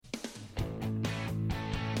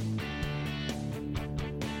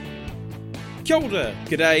Kia ora,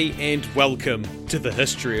 g'day and welcome to the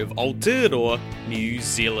History of Aotearoa, New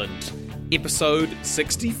Zealand, episode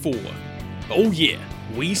 64. Oh yeah,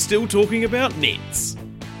 we still talking about nets.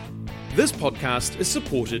 This podcast is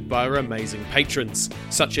supported by our amazing patrons,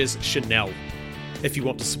 such as Chanel. If you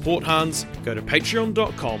want to support Hans, go to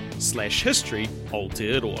patreon.com/history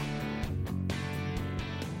Aotearoa.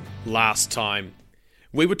 Last time,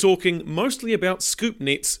 we were talking mostly about scoop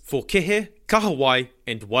nets for kehe, kahawai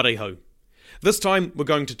and wareho. This time we're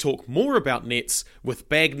going to talk more about nets with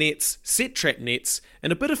bag nets, set trap nets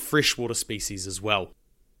and a bit of freshwater species as well.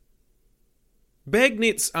 Bag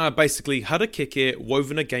nets are basically harakeke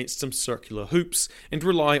woven against some circular hoops and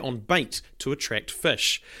rely on bait to attract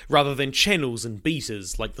fish, rather than channels and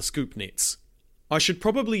beaters like the scoop nets. I should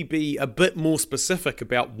probably be a bit more specific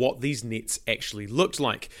about what these nets actually looked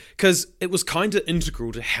like, because it was kinda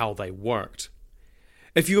integral to how they worked.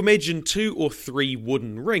 If you imagine 2 or 3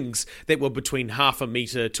 wooden rings that were between half a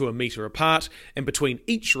metre to a metre apart, and between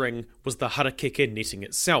each ring was the harakeke netting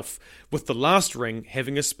itself, with the last ring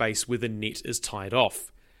having a space where the net is tied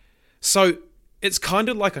off. So it's kind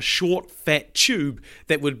of like a short, fat tube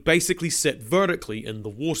that would basically sit vertically in the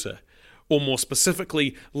water, or more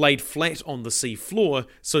specifically, laid flat on the sea floor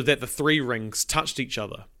so that the 3 rings touched each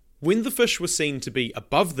other. When the fish were seen to be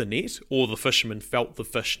above the net, or the fishermen felt the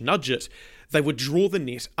fish nudge it, they would draw the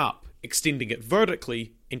net up, extending it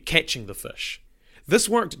vertically and catching the fish. This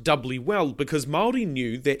worked doubly well because Māori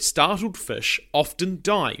knew that startled fish often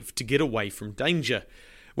dive to get away from danger,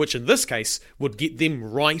 which in this case would get them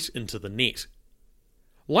right into the net.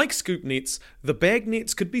 Like scoop nets, the bag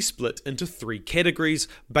nets could be split into 3 categories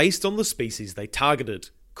based on the species they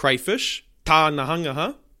targeted: crayfish,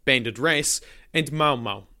 tānahangaha, banded wrasse, and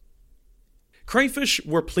maumau. Crayfish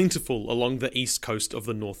were plentiful along the east coast of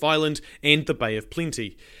the North Island and the Bay of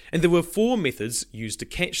Plenty, and there were 4 methods used to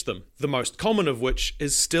catch them, the most common of which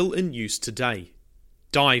is still in use today: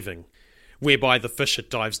 diving, whereby the fisher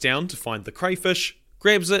dives down to find the crayfish,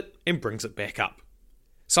 grabs it, and brings it back up.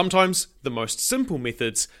 Sometimes the most simple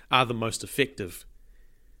methods are the most effective.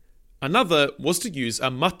 Another was to use a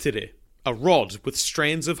matere, a rod with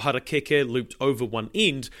strands of harakeke looped over one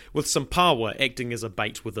end with some pawa acting as a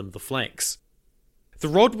bait within the flax. The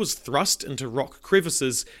rod was thrust into rock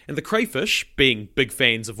crevices, and the crayfish, being big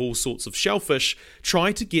fans of all sorts of shellfish,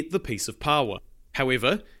 tried to get the piece of pawa.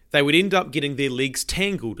 However, they would end up getting their legs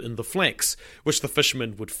tangled in the flax, which the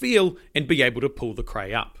fishermen would feel and be able to pull the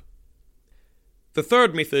cray up. The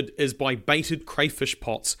third method is by baited crayfish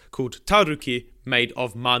pots called taruke, made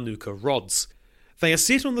of manuka rods. They are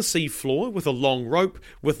set on the sea floor with a long rope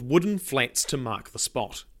with wooden flats to mark the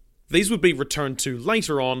spot. These would be returned to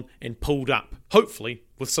later on and pulled up, hopefully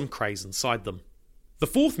with some crays inside them. The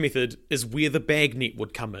fourth method is where the bag net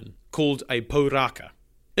would come in, called a pouraka.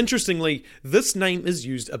 Interestingly, this name is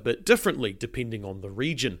used a bit differently depending on the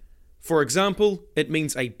region. For example, it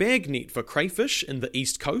means a bag net for crayfish in the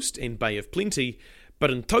east coast and Bay of Plenty, but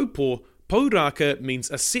in Taupo, pouraka means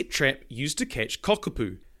a set trap used to catch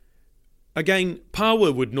kokopu. Again,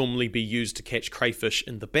 pawa would normally be used to catch crayfish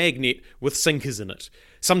in the bag net with sinkers in it,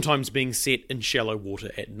 sometimes being set in shallow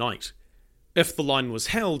water at night. If the line was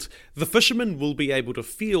held, the fishermen will be able to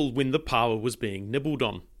feel when the pawa was being nibbled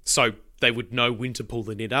on, so they would know when to pull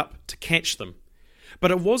the net up to catch them.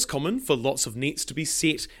 But it was common for lots of nets to be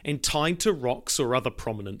set and tied to rocks or other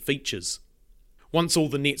prominent features. Once all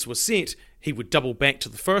the nets were set, he would double back to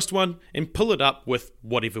the first one and pull it up with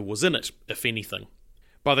whatever was in it, if anything.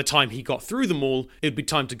 By the time he got through them all, it would be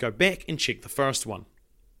time to go back and check the first one.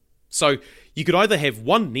 So you could either have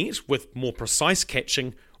one net with more precise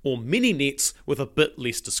catching, or many nets with a bit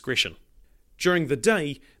less discretion. During the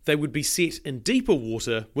day, they would be set in deeper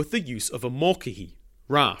water with the use of a mokihi,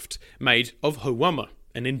 raft, made of hauama,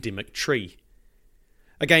 an endemic tree.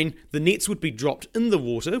 Again, the nets would be dropped in the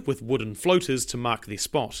water with wooden floaters to mark their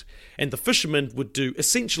spot, and the fishermen would do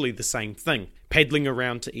essentially the same thing, paddling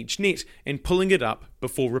around to each net and pulling it up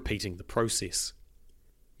before repeating the process.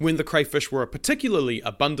 When the crayfish were particularly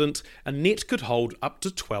abundant, a net could hold up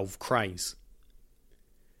to 12 crays.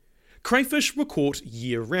 Crayfish were caught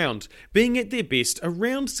year-round, being at their best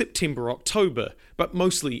around September-October, but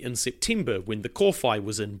mostly in September when the kōwhai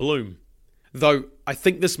was in bloom. Though I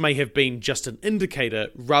think this may have been just an indicator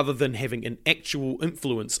rather than having an actual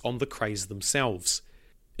influence on the crays themselves.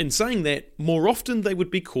 In saying that, more often they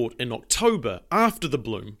would be caught in October after the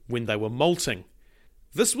bloom when they were molting.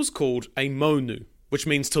 This was called a monu, which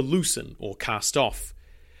means to loosen or cast off.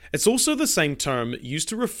 It's also the same term used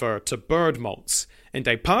to refer to bird molts, and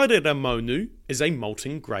a pārera monu is a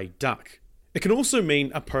molting grey duck. It can also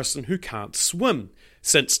mean a person who can't swim,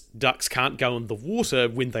 since ducks can't go in the water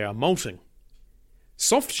when they are molting.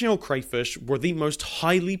 Soft-shell crayfish were the most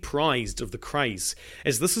highly prized of the crays,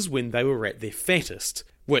 as this is when they were at their fattest,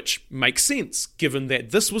 which makes sense given that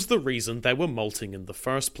this was the reason they were molting in the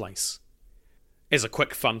first place. As a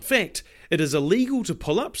quick fun fact, it is illegal to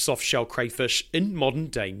pull up soft-shell crayfish in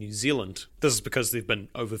modern-day New Zealand. This is because they've been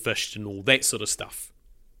overfished and all that sort of stuff.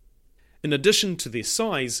 In addition to their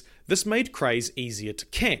size, this made crays easier to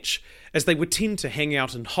catch, as they would tend to hang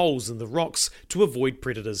out in holes in the rocks to avoid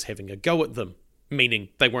predators having a go at them, meaning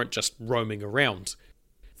they weren't just roaming around.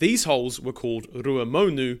 These holes were called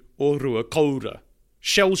ruamonu or ruakoura,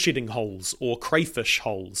 shell-shedding holes or crayfish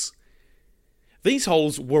holes. These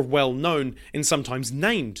holes were well known and sometimes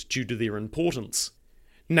named due to their importance.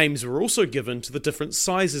 Names were also given to the different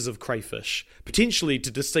sizes of crayfish, potentially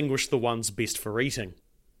to distinguish the ones best for eating.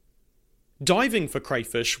 Diving for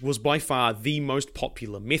crayfish was by far the most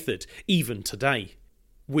popular method, even today.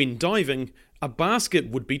 When diving, a basket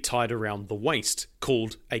would be tied around the waist,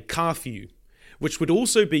 called a kawhiu, which would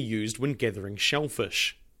also be used when gathering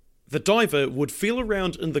shellfish. The diver would feel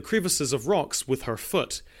around in the crevices of rocks with her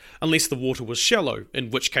foot, unless the water was shallow,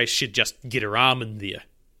 in which case she'd just get her arm in there.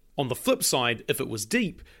 On the flip side, if it was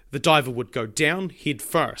deep, the diver would go down head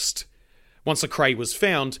first. Once a cray was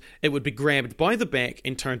found, it would be grabbed by the back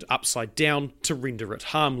and turned upside down to render it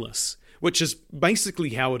harmless, which is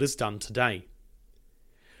basically how it is done today.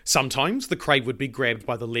 Sometimes the cray would be grabbed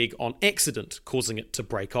by the leg on accident, causing it to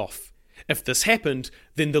break off. If this happened,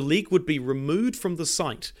 then the leg would be removed from the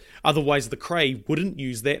site, otherwise the cray wouldn't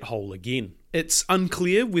use that hole again. It's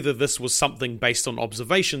unclear whether this was something based on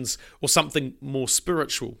observations or something more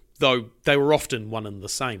spiritual, though they were often one and the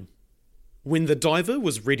same. When the diver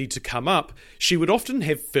was ready to come up, she would often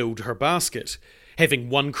have filled her basket, having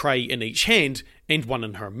one cray in each hand and one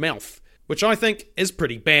in her mouth, which I think is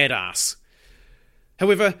pretty badass.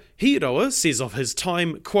 However, Hiroa says of his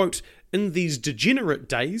time, quote, "In these degenerate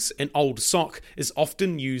days, an old sock is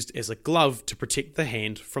often used as a glove to protect the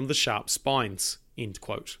hand from the sharp spines." End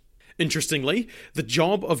quote. Interestingly, the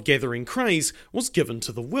job of gathering crays was given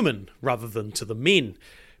to the women rather than to the men,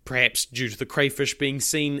 perhaps due to the crayfish being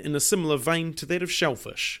seen in a similar vein to that of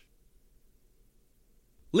shellfish.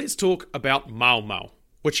 Let's talk about mau,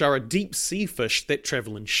 which are a deep sea fish that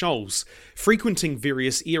travel in shoals, frequenting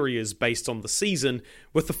various areas based on the season,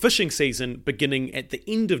 with the fishing season beginning at the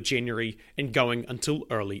end of January and going until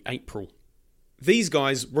early April. These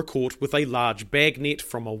guys were caught with a large bag net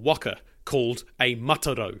from a waka, called a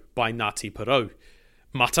mataro by Ngāti Porou.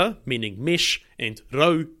 Mata meaning mesh and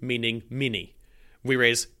rau meaning many,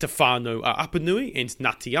 whereas Te Whānau a Apanui and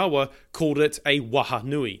Ngāti Awa called it a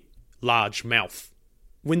wahanui, large mouth.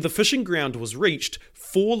 When the fishing ground was reached,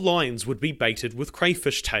 4 lines would be baited with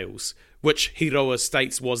crayfish tails, which Hiroa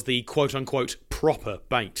states was the quote-unquote proper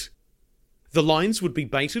bait. The lines would be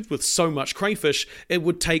baited with so much crayfish it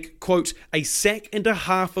would take, quote, a sack and a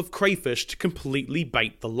half of crayfish to completely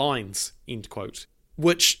bait the lines, end quote.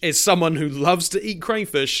 Which, as someone who loves to eat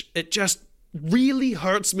crayfish, it just really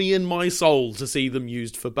hurts me in my soul to see them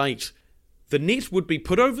used for bait. The net would be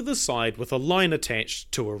put over the side with a line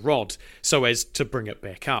attached to a rod, so as to bring it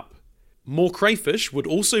back up. More crayfish would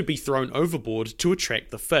also be thrown overboard to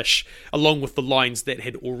attract the fish, along with the lines that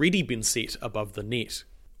had already been set above the net.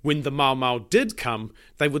 When the mau did come,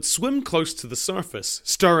 they would swim close to the surface,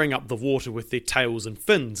 stirring up the water with their tails and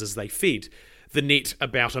fins as they fed, the net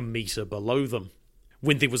about a metre below them.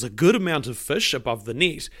 When there was a good amount of fish above the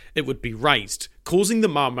net, it would be raised, causing the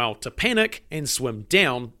mau to panic and swim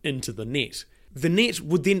down into the net. The net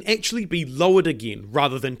would then actually be lowered again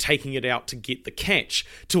rather than taking it out to get the catch,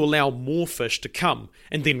 to allow more fish to come,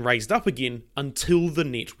 and then raised up again until the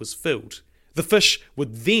net was filled. The fish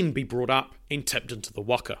would then be brought up and tipped into the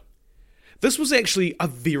waka. This was actually a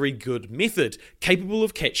very good method, capable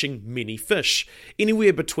of catching many fish,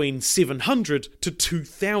 anywhere between 700 to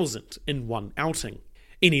 2,000 in one outing.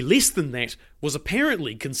 Any less than that was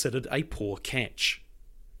apparently considered a poor catch.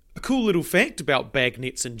 A cool little fact about bag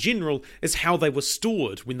nets in general is how they were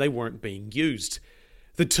stored when they weren't being used.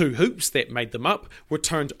 The 2 hoops that made them up were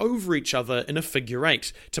turned over each other in a figure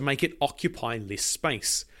 8 to make it occupy less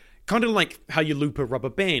space. Kind of like how you loop a rubber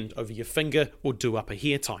band over your finger or do up a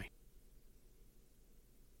hair tie.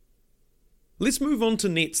 Let's move on to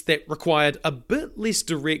nets that required a bit less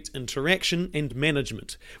direct interaction and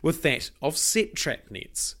management, with that of set trap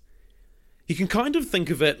nets. You can kind of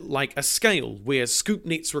think of it like a scale where scoop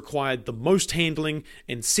nets required the most handling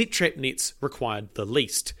and set trap nets required the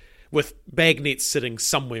least, with bag nets sitting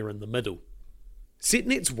somewhere in the middle. Set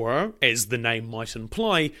nets were, as the name might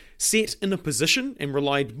imply, set in a position and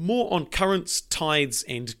relied more on currents, tides,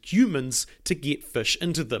 and humans to get fish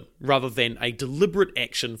into them, rather than a deliberate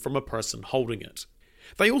action from a person holding it.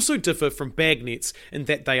 They also differ from bag nets in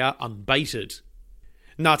that they are unbaited.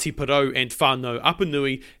 Ngāti Porou and Whānau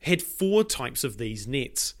Apanui had 4 types of these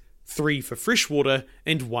nets, 3 for freshwater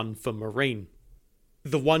and 1 for marine.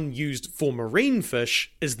 The one used for marine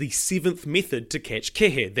fish is the 7th method to catch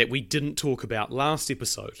kehe that we didn't talk about last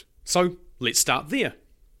episode. So let's start there.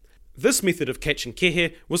 This method of catching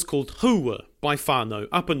kehe was called hauwa by Whānau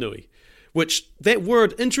Apanui, which that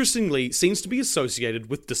word interestingly seems to be associated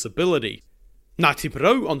with disability. Ngāti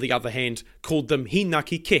Porou, on the other hand, called them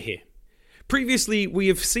hinaki kehe. Previously, we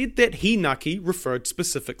have said that hinaki referred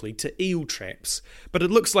specifically to eel traps, but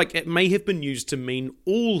it looks like it may have been used to mean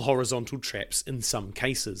all horizontal traps in some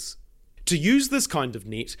cases. To use this kind of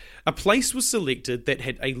net, a place was selected that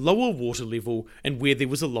had a lower water level and where there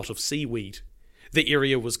was a lot of seaweed. The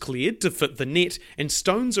area was cleared to fit the net and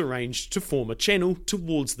stones arranged to form a channel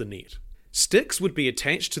towards the net. Sticks would be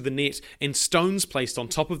attached to the net and stones placed on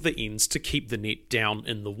top of the ends to keep the net down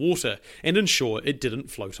in the water and ensure it didn't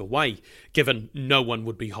float away, given no one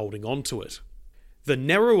would be holding on to it. The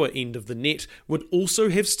narrower end of the net would also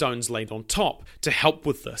have stones laid on top to help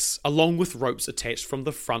with this, along with ropes attached from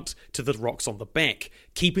the front to the rocks on the back,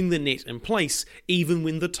 keeping the net in place even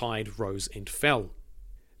when the tide rose and fell.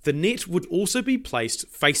 The net would also be placed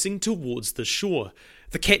facing towards the shore,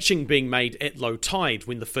 the catching being made at low tide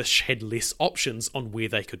when the fish had less options on where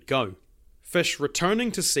they could go. Fish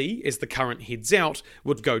returning to sea as the current heads out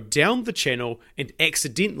would go down the channel and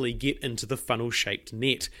accidentally get into the funnel-shaped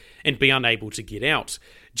net and be unable to get out,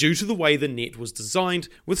 due to the way the net was designed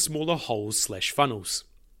with smaller holes/funnels.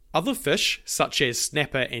 Other fish, such as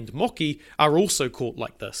snapper and moki, are also caught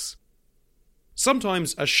like this.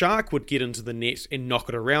 Sometimes a shark would get into the net and knock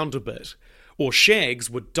it around a bit, or shags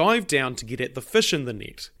would dive down to get at the fish in the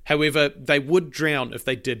net. However, they would drown if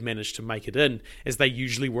they did manage to make it in, as they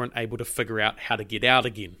usually weren't able to figure out how to get out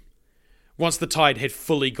again. Once the tide had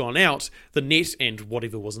fully gone out, the net and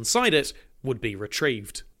whatever was inside it would be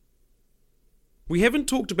retrieved. We haven't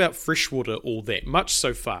talked about freshwater all that much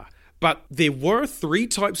so far, but there were 3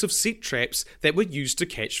 types of set traps that were used to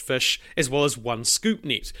catch fish, as well as 1 scoop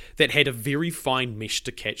net that had a very fine mesh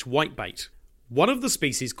to catch whitebait. One of the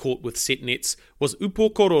species caught with set nets was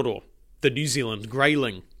upokororo, the New Zealand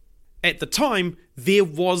grayling. At the time, there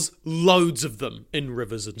was loads of them in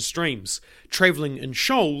rivers and streams, travelling in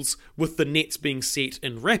shoals with the nets being set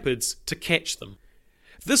in rapids to catch them.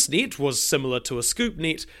 This net was similar to a scoop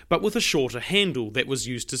net, but with a shorter handle that was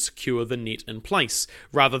used to secure the net in place,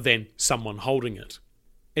 rather than someone holding it.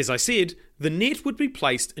 As I said, the net would be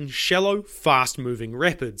placed in shallow, fast-moving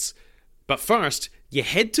rapids. But first, you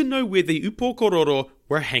had to know where the upokororo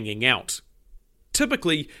were hanging out.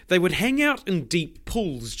 Typically, they would hang out in deep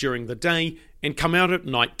pools during the day and come out at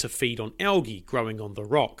night to feed on algae growing on the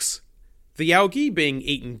rocks. The algae being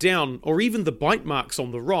eaten down, or even the bite marks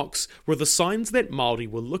on the rocks, were the signs that Māori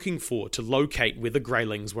were looking for to locate where the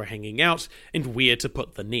greylings were hanging out and where to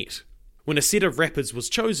put the net. When a set of rapids was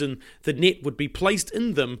chosen, the net would be placed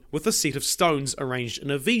in them with a set of stones arranged in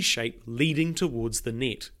a V shape leading towards the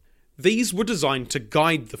net. These were designed to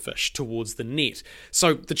guide the fish towards the net,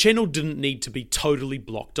 so the channel didn't need to be totally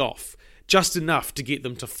blocked off, just enough to get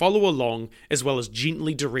them to follow along as well as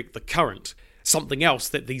gently direct the current, something else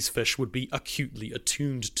that these fish would be acutely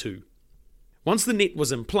attuned to. Once the net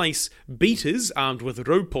was in place, beaters armed with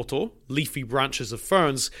raupoto, leafy branches of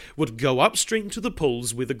ferns, would go upstream to the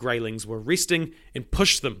pools where the greylings were resting and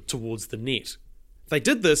push them towards the net. They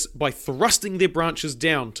did this by thrusting their branches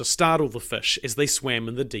down to startle the fish as they swam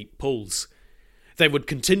in the deep pools. They would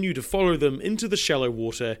continue to follow them into the shallow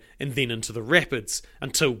water and then into the rapids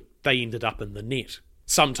until they ended up in the net.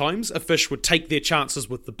 Sometimes a fish would take their chances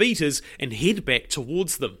with the beaters and head back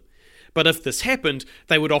towards them, but if this happened,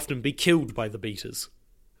 they would often be killed by the beaters.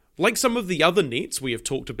 Like some of the other nets we have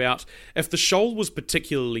talked about, if the shoal was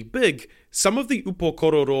particularly big, some of the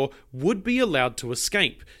upokororo would be allowed to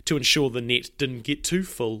escape to ensure the net didn't get too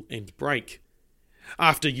full and break.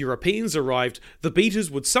 After Europeans arrived, the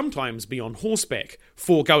beaters would sometimes be on horseback,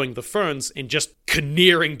 foregoing the ferns and just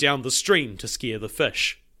caneering down the stream to scare the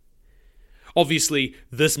fish. Obviously,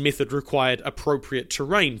 this method required appropriate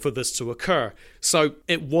terrain for this to occur, so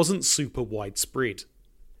it wasn't super widespread.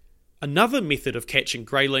 Another method of catching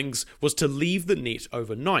greylings was to leave the net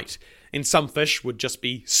overnight, and some fish would just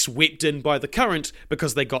be swept in by the current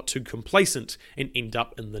because they got too complacent and end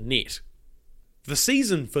up in the net. The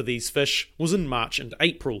season for these fish was in March and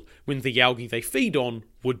April, when the algae they feed on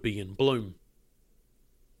would be in bloom.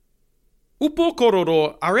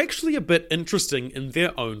 Upokororo are actually a bit interesting in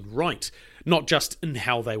their own right, not just in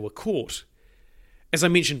how they were caught. As I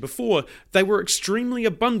mentioned before, they were extremely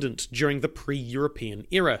abundant during the pre-European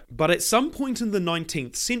era, but at some point in the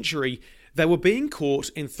 19th century, they were being caught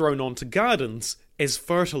and thrown onto gardens as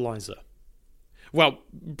fertilizer. Well,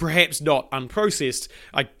 perhaps not unprocessed.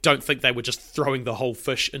 I don't think they were just throwing the whole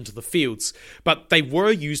fish into the fields, but they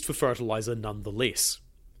were used for fertilizer nonetheless.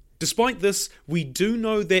 Despite this, we do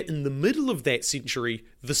know that in the middle of that century,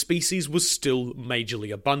 the species was still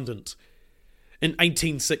majorly abundant. In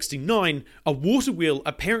 1869, a water wheel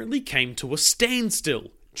apparently came to a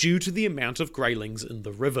standstill due to the amount of graylings in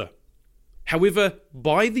the river. However,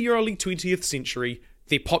 by the early 20th century,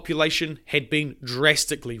 their population had been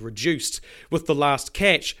drastically reduced, with the last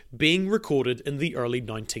catch being recorded in the early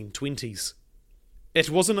 1920s. It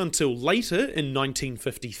wasn't until later, in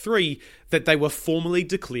 1953, that they were formally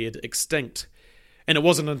declared extinct. And it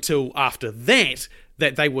wasn't until after that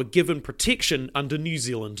that they were given protection under New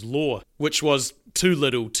Zealand law, which was too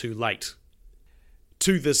little too late.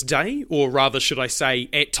 To this day, or rather should I say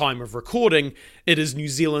at time of recording, it is New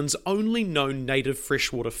Zealand's only known native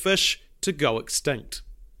freshwater fish to go extinct.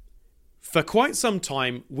 For quite some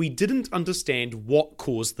time, we didn't understand what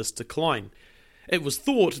caused this decline. It was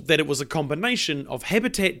thought that it was a combination of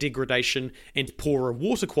habitat degradation and poorer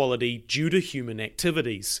water quality due to human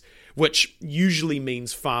activities, which usually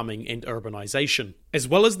means farming and urbanisation, as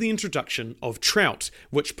well as the introduction of trout,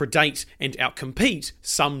 which predate and outcompete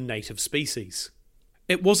some native species.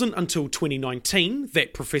 It wasn't until 2019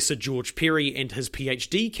 that Professor George Perry and his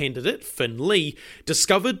PhD candidate, Finn Lee,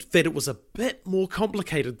 discovered that it was a bit more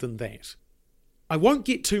complicated than that. I won't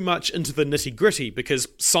get too much into the nitty-gritty because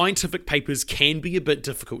scientific papers can be a bit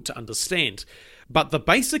difficult to understand, but the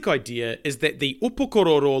basic idea is that the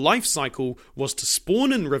Upokororo life cycle was to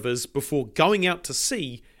spawn in rivers before going out to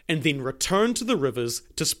sea and then return to the rivers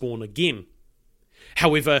to spawn again.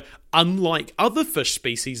 However, unlike other fish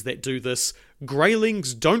species that do this,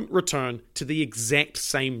 graylings don't return to the exact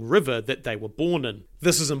same river that they were born in.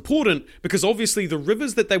 This is important because obviously the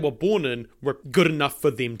rivers that they were born in were good enough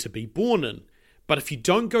for them to be born in. But if you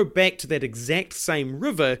don't go back to that exact same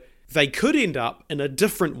river, they could end up in a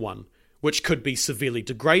different one, which could be severely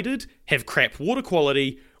degraded, have crap water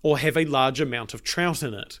quality, or have a large amount of trout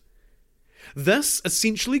in it. This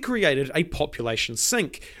essentially created a population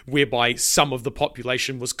sink, whereby some of the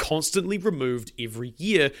population was constantly removed every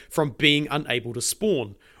year from being unable to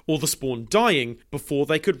spawn, or the spawn dying before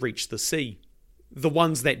they could reach the sea. The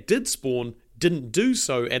ones that did spawn didn't do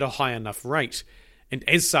so at a high enough rate, and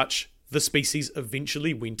as such, the species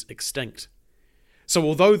eventually went extinct. So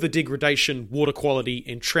although the degradation, water quality,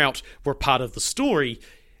 and trout were part of the story,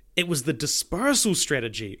 it was the dispersal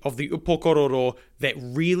strategy of the Upokororo that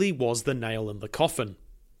really was the nail in the coffin.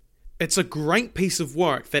 It's a great piece of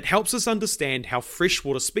work that helps us understand how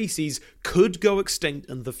freshwater species could go extinct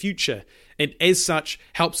in the future, and as such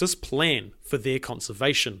helps us plan for their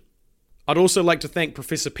conservation. I'd also like to thank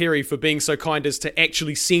Professor Perry for being so kind as to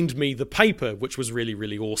actually send me the paper, which was really,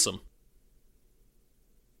 really awesome.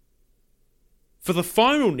 For the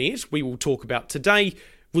final net we will talk about today,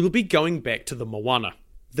 we'll be going back to the moana.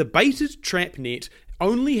 The baited trap net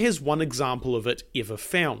only has one example of it ever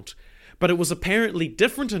found, but it was apparently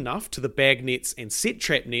different enough to the bag nets and set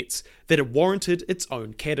trap nets that it warranted its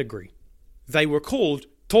own category. They were called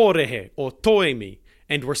torehe or toemi,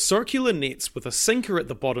 and were circular nets with a sinker at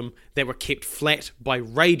the bottom that were kept flat by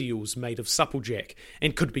radials made of supplejack,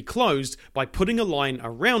 and could be closed by putting a line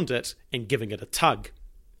around it and giving it a tug.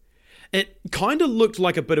 It kinda looked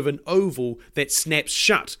like a bit of an oval that snaps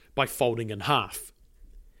shut by folding in half.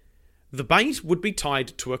 The bait would be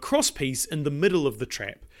tied to a crosspiece in the middle of the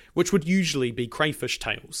trap, which would usually be crayfish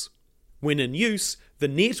tails. When in use, the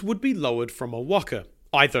net would be lowered from a waka,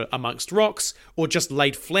 either amongst rocks or just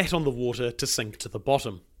laid flat on the water to sink to the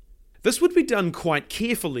bottom. This would be done quite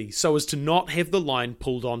carefully so as to not have the line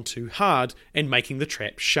pulled on too hard and making the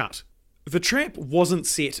trap shut. The trap wasn't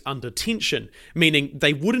set under tension, meaning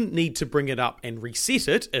they wouldn't need to bring it up and reset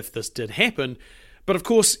it if this did happen, but of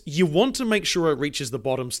course you want to make sure it reaches the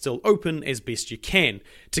bottom still open as best you can,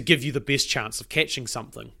 to give you the best chance of catching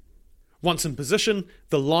something. Once in position,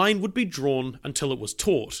 the line would be drawn until it was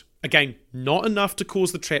taut, again not enough to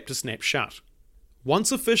cause the trap to snap shut.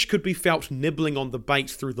 Once a fish could be felt nibbling on the bait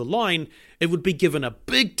through the line, it would be given a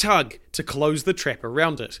big tug to close the trap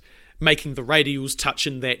around it, making the radials touch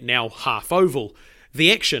in that now half oval,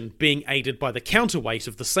 the action being aided by the counterweight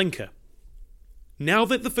of the sinker. Now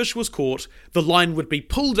that the fish was caught, the line would be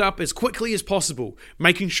pulled up as quickly as possible,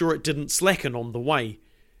 making sure it didn't slacken on the way.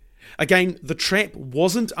 Again, the trap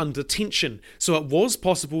wasn't under tension, so it was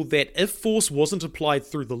possible that if force wasn't applied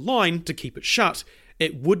through the line to keep it shut,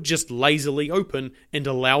 it would just lazily open and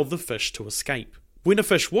allow the fish to escape. When a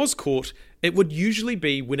fish was caught, it would usually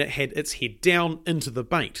be when it had its head down into the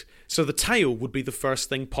bait, so the tail would be the first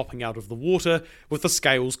thing popping out of the water, with the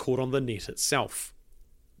scales caught on the net itself.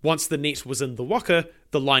 Once the net was in the waka,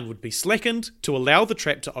 the line would be slackened to allow the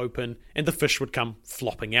trap to open and the fish would come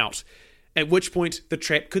flopping out, at which point the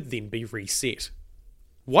trap could then be reset.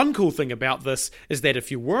 One cool thing about this is that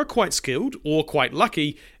if you were quite skilled or quite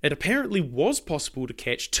lucky, it apparently was possible to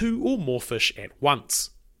catch 2 or more fish at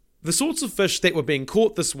once. The sorts of fish that were being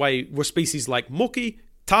caught this way were species like moki,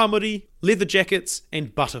 tamari, leatherjackets,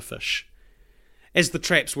 and butterfish. As the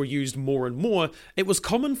traps were used more and more, it was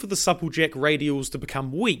common for the supplejack radials to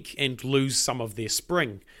become weak and lose some of their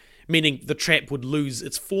spring, meaning the trap would lose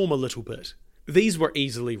its form a little bit. These were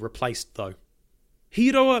easily replaced though.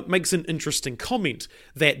 Hiroa makes an interesting comment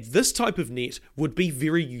that this type of net would be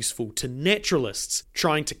very useful to naturalists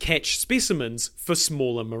trying to catch specimens for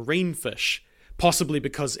smaller marine fish, possibly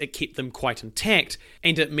because it kept them quite intact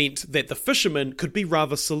and it meant that the fishermen could be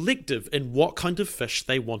rather selective in what kind of fish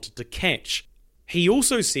they wanted to catch. He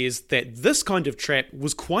also says that this kind of trap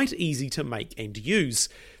was quite easy to make and use,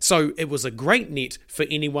 so it was a great net for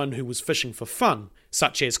anyone who was fishing for fun,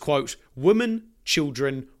 such as, quote, women,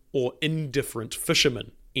 children, or indifferent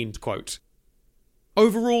fishermen, end quote.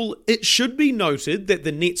 Overall, it should be noted that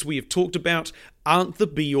the nets we have talked about aren't the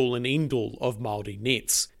be-all and end-all of Māori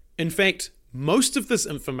nets. In fact, most of this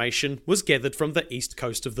information was gathered from the east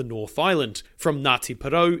coast of the North Island, from Ngāti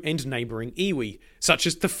Porou and neighbouring iwi, such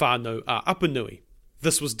as Te Whānau a Apanui.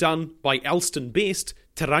 This was done by Alston Best,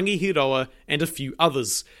 Te Rangi Hiroa and a few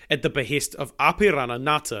others, at the behest of Āpirana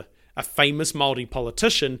Ngāta, a famous Māori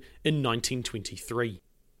politician in 1923.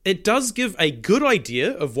 It does give a good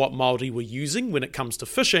idea of what Māori were using when it comes to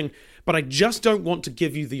fishing, but I just don't want to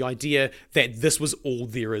give you the idea that this was all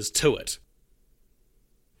there is to it.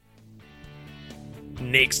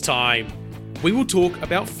 Next time, we will talk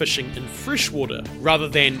about fishing in freshwater rather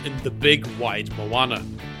than in the big wide moana.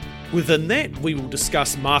 Within that, we will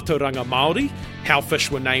discuss Mātauranga Māori, how fish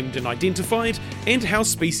were named and identified, and how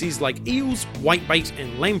species like eels, whitebait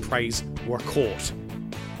and lampreys were caught.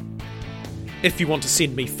 If you want to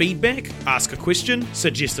send me feedback, ask a question,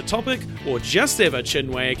 suggest a topic, or just have a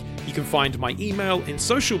chinwag, you can find my email and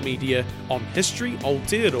social media on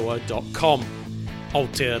historyaotearoa.com.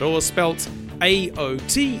 Aotearoa spelt A-O-T-E-A-R-O-A.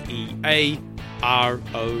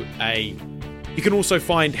 You can also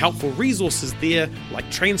find helpful resources there, like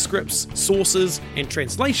transcripts, sources, and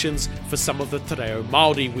translations for some of the te reo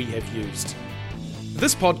Māori we have used.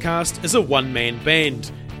 This podcast is a one-man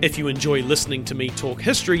band. If you enjoy listening to me talk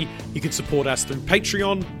history, you can support us through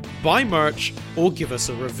Patreon, buy merch, or give us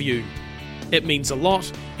a review. It means a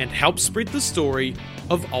lot and helps spread the story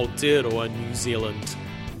of Aotearoa New Zealand.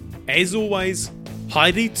 As always,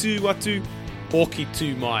 haere tū atu, hoki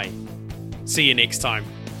tū mai. See you next time.